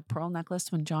gave me a pearl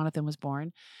necklace when Jonathan was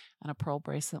born and a pearl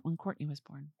bracelet when Courtney was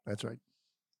born. That's right.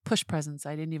 Push presents.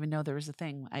 I didn't even know there was a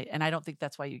thing. I don't think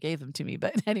that's why you gave them to me.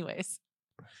 But anyways.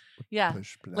 Yeah.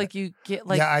 Like you get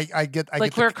like. Yeah, I get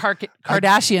like we're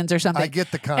Kardashians or something. I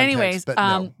get the context. Anyways,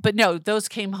 but no, those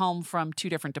came home from 2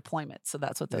 different deployments. So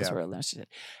that's what those were.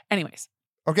 Anyways.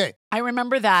 Okay. I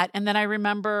remember that. And then I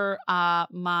remember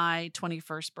my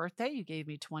 21st birthday. You gave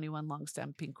me 21 long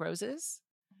stem pink roses.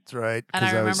 That's right. And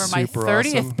I remember my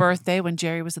 30th birthday when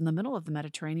Jerry was in the middle of the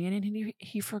Mediterranean and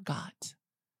he forgot.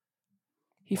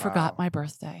 He forgot my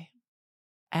birthday.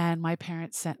 And my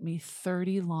parents sent me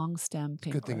 30 long stem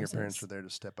pink roses. Good thing your parents were there to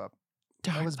step up.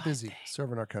 Darn, I was busy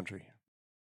serving our country.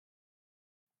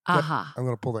 Uh-huh. I'm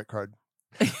going to pull that card.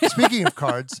 Speaking of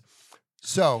cards,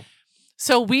 So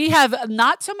we have,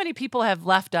 not so many people have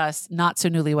left us not so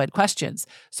newlywed questions.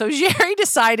 So Jerry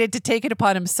decided to take it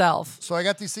upon himself. So I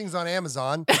got these things on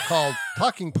Amazon called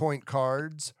Talking Point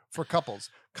Cards for Couples.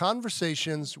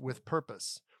 Conversations with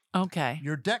Purpose. Okay.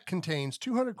 Your deck contains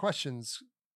 200 questions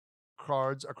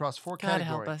cards across 4 categories.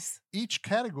 God help us. Each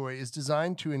category is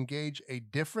designed to engage a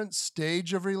different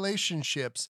stage of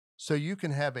relationships so you can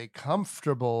have a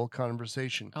comfortable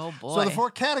conversation. Oh, boy. So the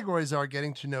 4 categories are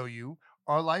getting to know you,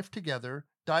 our life together,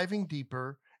 diving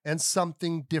deeper, and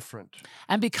something different.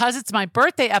 And because it's my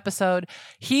birthday episode,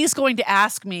 he's going to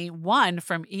ask me one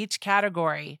from each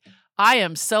category. I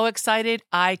am so excited.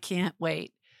 I can't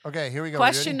wait. Okay, here we go.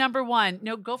 Question number 1.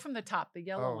 No, go from the top, the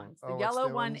yellow ones. The yellow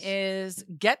one ones? is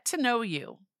get to know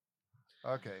you.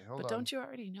 Okay, hold on. But don't you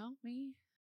already know me?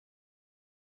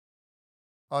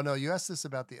 Oh, no, you asked this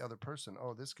about the other person.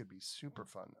 Oh, this could be super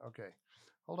fun. Okay,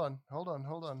 hold on. You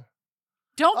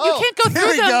can't go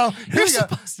through them. Here we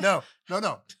go.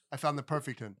 No. I found the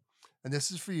perfect one. And this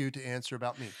is for you to answer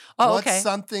about me. Oh, What's okay.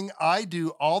 something I do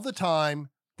all the time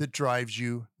that drives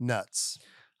you nuts?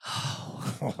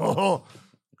 Go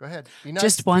ahead. Be nice.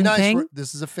 Just one Be nice. thing?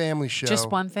 This is a family show.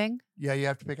 Just one thing? Yeah, you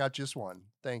have to pick out just one.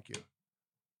 Thank you.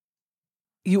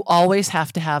 You always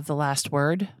have to have the last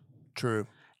word. True.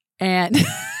 And did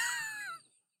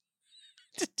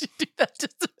you do that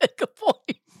just to make a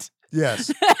point?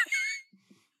 Yes.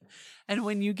 And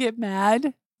when you get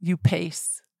mad, you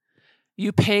pace.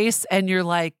 You pace and you're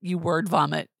like, you word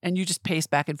vomit and you just pace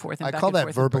back and forth. And I back call and that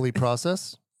forth verbally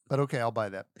process, but okay, I'll buy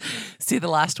that. See the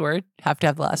last word? Have to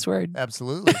have the last word.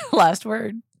 Absolutely. Last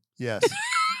word. Yes.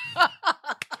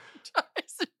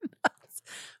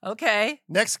 Okay.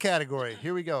 Next category.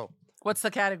 Here we go. What's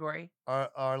the category?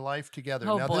 Our life together.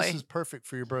 Oh, now, boy. This is perfect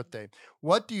for your birthday.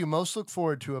 What do you most look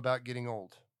forward to about getting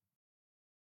old?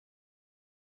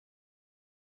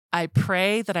 I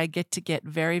pray that I get to get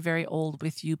very, very old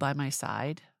with you by my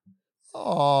side.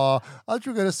 Oh, I thought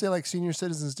you were going to say like senior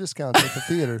citizens discounts at the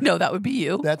theater. No, that would be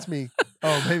you. That's me.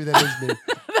 Oh, maybe that is me.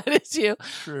 That is you.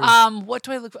 True. What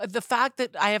do I look for? The fact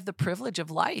that I have the privilege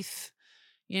of life,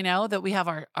 that we have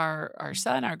our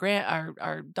son,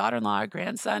 our daughter-in-law, our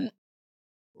grandson.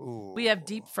 Ooh. We have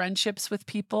deep friendships with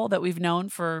people that we've known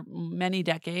for many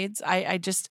decades. I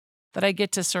just, that I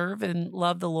get to serve and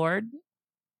love the Lord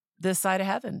this side of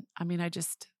heaven. I mean, I'm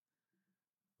just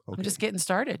getting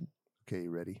started. Okay,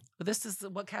 you ready? But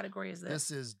what category is this?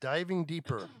 This is diving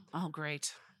deeper. Oh,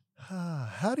 great.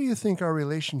 How do you think our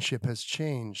relationship has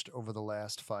changed over the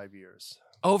last 5 years?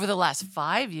 Over the last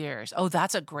 5 years? Oh,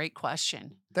 that's a great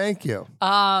question. Thank you.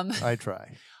 I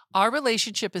try. Our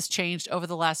relationship has changed over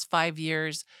the last 5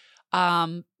 years.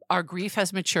 Our grief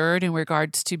has matured in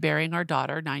regards to burying our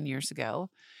daughter 9 years ago.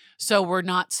 So we're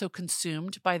not so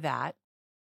consumed by that.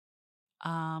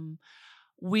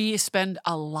 We spend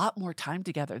a lot more time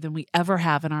together than we ever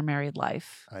have in our married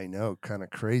life. I know, kind of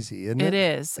crazy, isn't it? It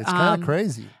is. It's kind of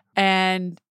crazy.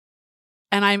 And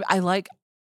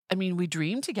we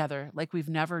dream together like we've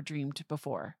never dreamed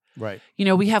before. Right.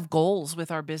 We have goals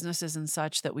with our businesses and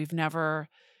such that we never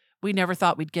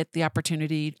thought we'd get the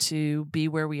opportunity to be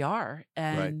where we are.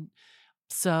 And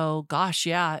so, gosh,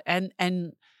 yeah.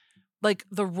 And like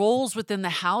the roles within the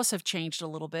house have changed a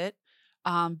little bit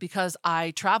because I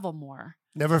travel more.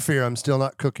 Never fear, I'm still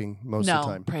not cooking most of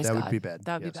the time. Praise that God. would be bad.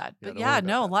 That would be bad. But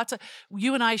lots of,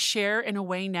 you and I share in a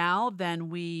way now than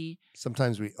we.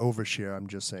 Sometimes we overshare, I'm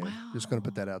just saying. Wow. Just going to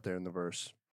put that out there in the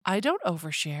verse. I don't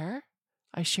overshare.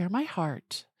 I share my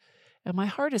heart. And my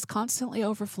heart is constantly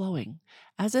overflowing,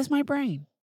 as is my brain.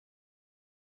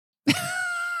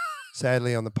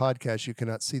 Sadly, on the podcast, you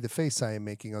cannot see the face I am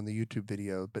making on the YouTube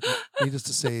video, but needless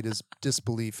to say, it is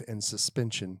disbelief and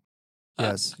suspension.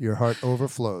 Yes, your heart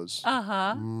overflows.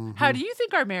 Uh-huh. Mm-hmm. How do you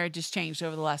think our marriage has changed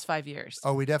over the last 5 years?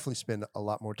 Oh, we definitely spend a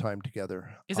lot more time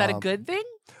together. Is that a good thing?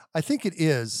 I think it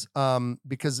is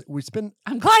because we spend...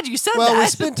 I'm glad you said that. Well, we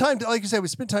spend time, like you said, we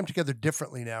spend time together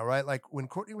differently now, right? Like when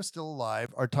Courtney was still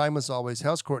alive, our time was always,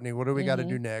 how's Courtney? What do we got to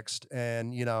do next?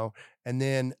 And, and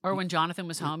then... Or when Jonathan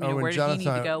was home, where did he need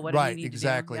to go? What did he need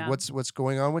exactly. to do? Yeah. What's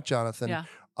going on with Jonathan? Yeah.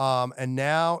 And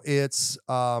now it's...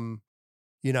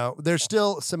 there's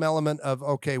still some element of,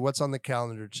 okay, what's on the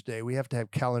calendar today? We have to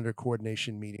have calendar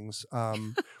coordination meetings,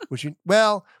 which,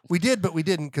 we did, but we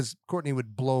didn't because Courtney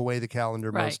would blow away the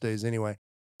calendar most days anyway.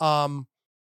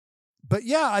 But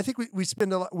yeah, I think we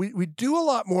spend a lot, we do a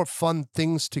lot more fun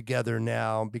things together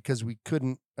now because we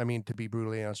couldn't, to be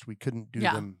brutally honest, we couldn't do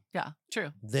them. Yeah,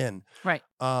 true. Then. Right.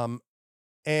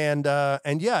 And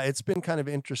yeah, it's been kind of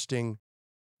interesting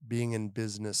being in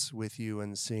business with you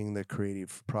and seeing the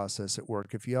creative process at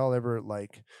work. If y'all ever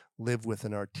live with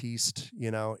an artiste,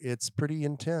 it's pretty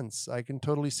intense. I can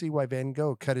totally see why Van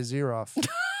Gogh cut his ear off. Oh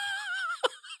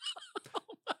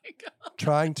my God.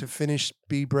 Trying to finish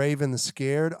Be Brave and the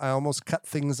Scared, I almost cut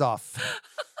things off.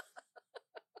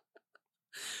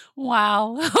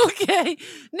 Wow. Okay.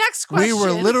 Next question. We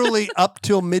were literally up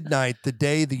till midnight the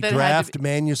day the draft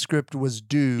manuscript was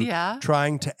due,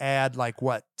 trying to add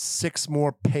 6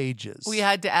 more pages. I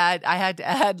had to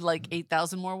add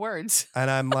 8,000 more words.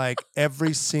 And I'm like,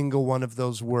 every single one of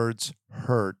those words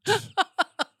hurt. All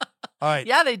right.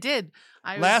 Yeah, they did.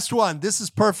 Last one. This is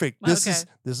perfect. This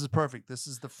is perfect. This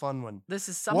is the fun one. This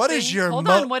is something. What is your Hold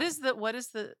on. What is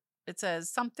the it says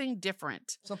something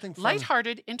different. Something fun.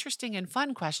 Lighthearted, interesting, and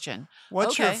fun question.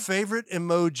 What's your favorite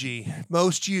emoji?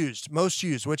 Most used.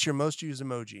 What's your most used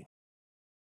emoji?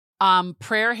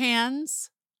 Prayer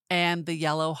hands and the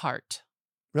yellow heart.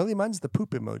 Really? Mine's the poop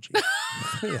emoji.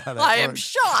 I am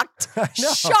shocked.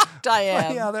 Shocked I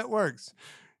am. Yeah, that works.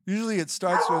 Usually it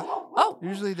starts with...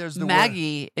 Usually there's the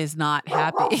Maggie word. Is not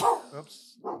happy.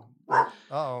 Oops.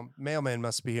 Oh, mailman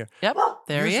must be here. Yep,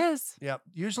 there he is. Yep.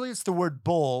 Usually it's the word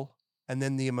bowl and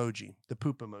then the emoji, the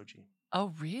poop emoji.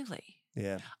 Oh, really?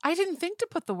 Yeah. I didn't think to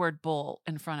put the word bowl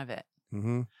in front of it.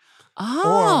 Mm-hmm.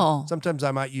 Oh. Or sometimes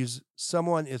I might use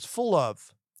someone is full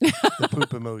of the poop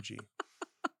emoji.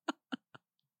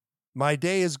 My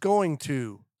day is going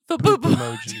to the poop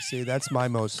emoji. See, that's my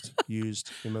most used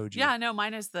emoji. Yeah, no,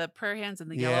 mine is the prayer hands and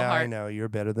the yellow heart. Yeah, I know. You're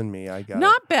better than me. I got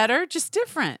Not better, just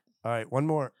different. All right, one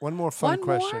more fun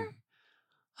question.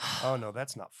 Oh no,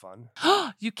 that's not fun.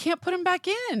 You can't put them back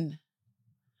in.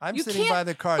 I'm sitting by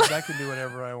the cards. I can do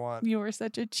whatever I want. You are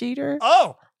such a cheater.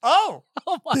 Oh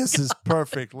my this God. is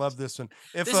perfect. Love this one.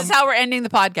 This is how we're ending the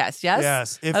podcast. Yes.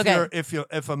 Yes.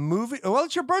 If a movie, well,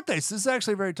 it's your birthday, so this is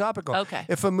actually very topical. Okay.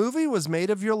 If a movie was made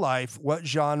of your life, what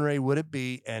genre would it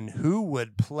be, and who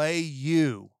would play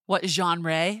you? What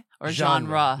genre or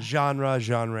genre? Genre.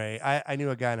 I knew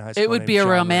a guy in high school. It would be a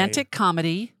genre. romantic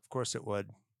comedy. Of course, it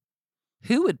would.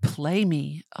 Who would play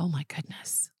me? Oh my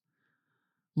goodness.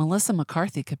 Melissa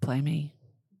McCarthy could play me.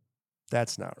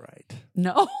 That's not right.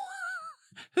 No.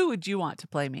 Who would you want to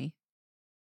play me?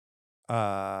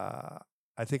 I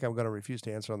think I'm going to refuse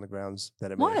to answer on the grounds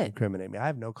that it may incriminate me. I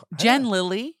have no... Jen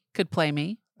Lilly could play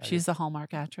me. She's a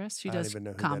Hallmark actress. She does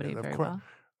comedy very well.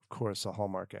 Of course, a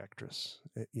Hallmark actress.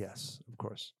 Yes, of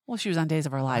course. Well, she was on Days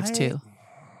of Our Lives, too.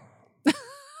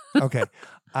 Okay.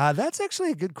 That's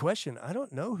actually a good question. I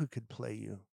don't know who could play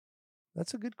you.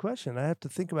 That's a good question. I have to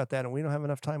think about that, and we don't have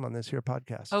enough time on this here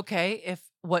podcast. Okay.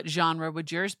 What genre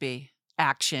would yours be?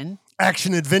 Action.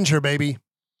 Action adventure, baby.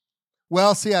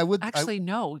 Well, see, I would... Actually,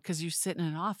 no, because you sit in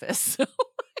an office.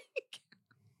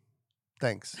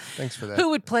 Thanks for that. Who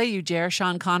would play you, Jer?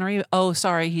 Sean Connery? Oh,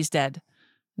 sorry, he's dead.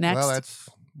 Next. Well,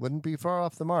 wouldn't be far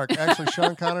off the mark. Actually,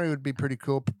 Sean Connery would be pretty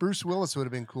cool. Bruce Willis would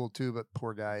have been cool too, but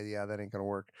poor guy, yeah, that ain't gonna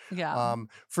work. Yeah.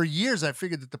 For years, I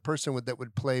figured that the person that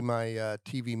would play my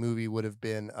TV movie would have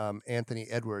been Anthony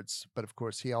Edwards, but of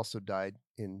course, he also died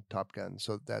in Top Gun,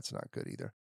 so that's not good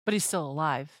either. But he's still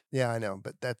alive. Yeah, I know,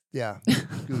 but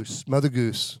Goose, Mother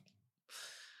Goose.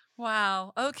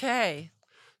 Wow. Okay.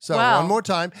 So one more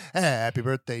time, happy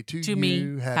birthday to me.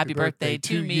 you. Happy birthday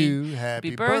to me. You.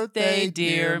 Happy birthday,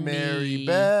 dear Mary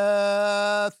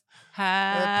Beth.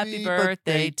 Happy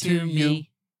birthday to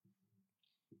me.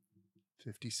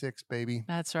 56, baby.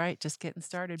 That's right. Just getting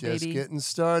started, baby. Just getting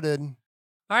started.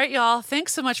 All right, y'all.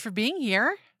 Thanks so much for being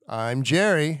here. I'm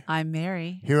Jerry. I'm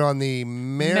Mary. Here on the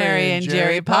Mary and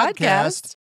Jerry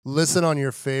podcast. Listen on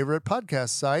your favorite podcast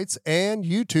sites and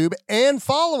YouTube, and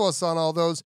follow us on all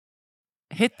those.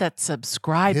 Hit that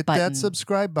subscribe button. Hit that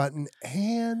subscribe button.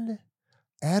 And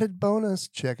added bonus,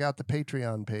 check out the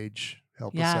Patreon page.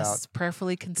 Help us out. Yes,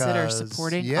 prarefully consider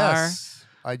supporting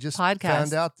I just podcast.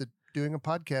 Found out that doing a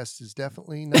podcast is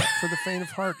definitely not for the faint of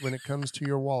heart when it comes to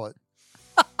your wallet.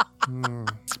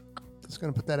 Just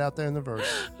going to put that out there in the verse.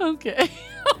 Okay.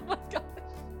 Oh, my gosh.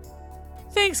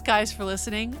 Thanks, guys, for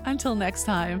listening. Until next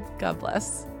time, God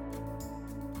bless.